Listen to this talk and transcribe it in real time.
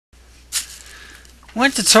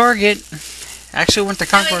Went to Target. Actually went to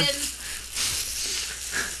Concord.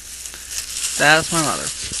 That's my mother.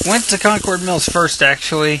 Went to Concord Mills first,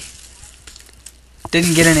 actually.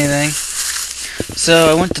 Didn't get anything. So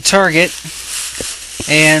I went to Target,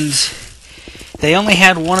 and they only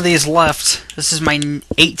had one of these left. This is my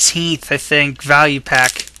 18th, I think, value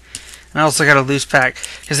pack. And I also got a loose pack.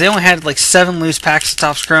 Because they only had like 7 loose packs of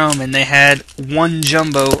Topps Chrome, and they had 1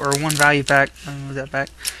 jumbo, or 1 value pack. I don't know that pack.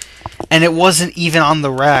 And it wasn't even on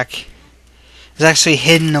the rack. It was actually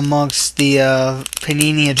hidden amongst the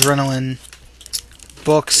Panini Adrenaline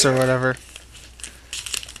books or whatever.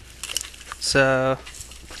 So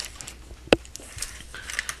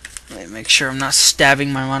let me make sure I'm not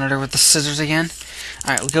stabbing my monitor with the scissors again.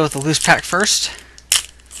 Alright, we'll go with the loose pack first.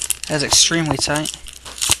 That's extremely tight.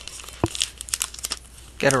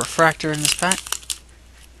 Got a refractor in this pack.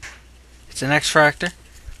 It's an X-Fractor.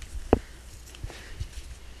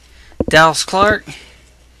 Dallas Clark,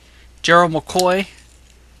 Gerald McCoy,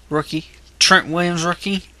 rookie, Trent Williams,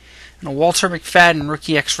 rookie, and a Walter McFadden,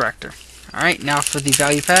 rookie X-Fractor. Alright, now for the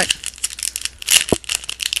value pack.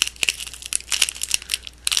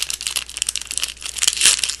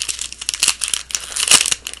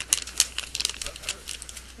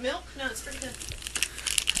 Milk? No, it's pretty good.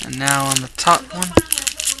 And now on the top one.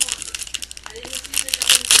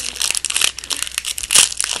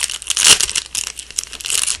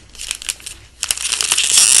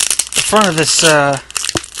 The front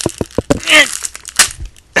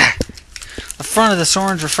of this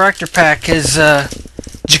orange refractor pack is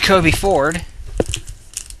Jacoby Ford.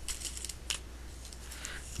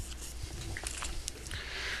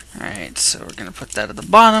 Alright, so we're going to put that at the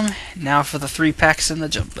bottom. Now for the 3 packs in the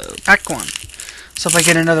jumbo. Pack 1. So if I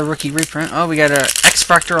get another rookie reprint, oh, we got an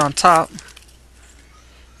X-Fractor on top.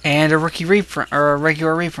 And a rookie reprint, or a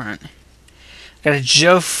regular reprint. Got a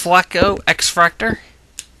Joe Flacco X-Fractor.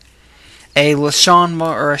 A LaShawn,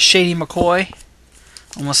 or a Shady McCoy.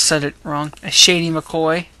 Almost said it wrong. A Shady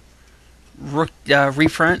McCoy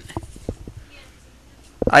reprint.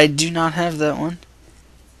 I do not have that one.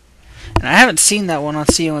 And I haven't seen that one on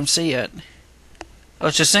COMC yet.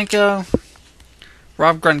 Ochocinco,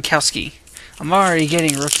 Rob Gronkowski. I'm already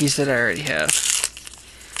getting rookies that I already have.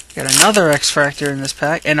 Got another X-Fractor in this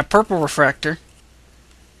pack, and a purple refractor.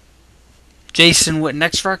 Jason Witten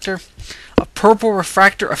X-Fractor. A purple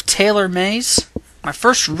refractor of Taylor Mays. My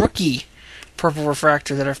first rookie purple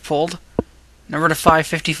refractor that I've pulled. Number to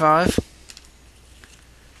 555.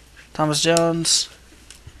 Thomas Jones.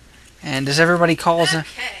 And as everybody calls him,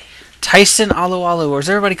 Tyson Alualu, or as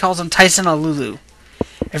everybody calls him, Tyson Alulu.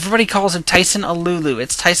 Everybody calls him Tyson Alulu.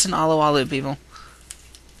 It's Tyson Alualu, people.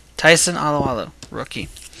 Tyson Alualu, rookie.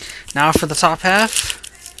 Now for the top half.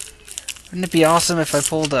 Wouldn't it be awesome if I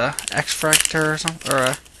pulled a X-Fractor or something,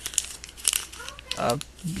 or a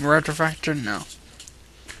red refractor? No.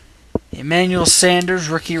 Emmanuel Sanders,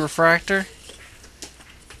 rookie refractor.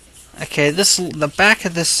 Okay, the back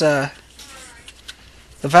of this, the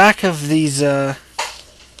back of these 2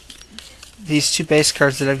 base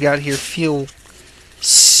cards that I've got here feel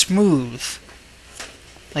smooth,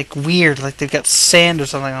 like weird, like they've got sand or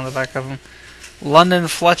something on the back of them. London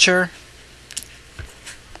Fletcher,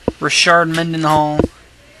 Richard Mendenhall,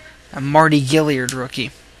 and Marty Gilliard, rookie.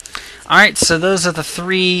 Alright, so those are the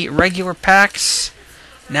 3 regular packs.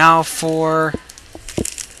 Now for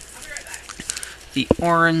the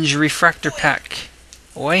orange refractor pack.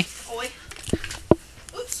 Oi?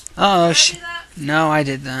 Oops. Oh, no, I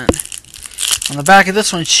did that. On the back of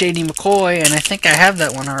this one, Shady McCoy, and I think I have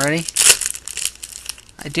that one already.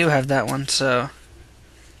 I do have that one, so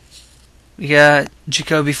we got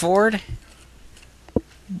Jacoby Ford,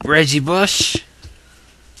 Reggie Bush,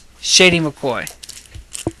 Shady McCoy.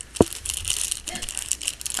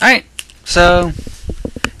 Alright, so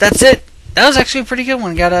that's it. That was actually a pretty good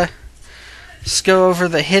one. Gotta just go over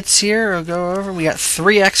the hits here. We got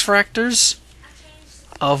 3 X-Fractors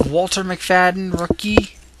of Walter McFadden,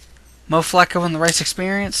 rookie, Mo Flacco in the Rice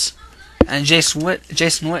Experience, and Jason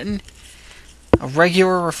Witten. A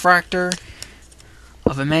regular refractor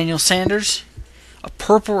of Emmanuel Sanders. A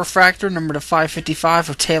purple refractor, number to 555,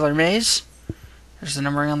 of Taylor Mays. There's the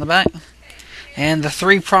numbering on the back. And the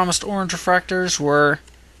 3 promised orange refractors were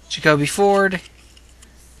Jacoby Ford,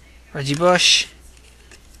 Reggie Bush,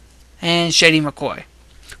 and Shady McCoy.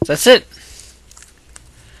 So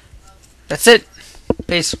that's it.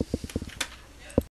 Peace.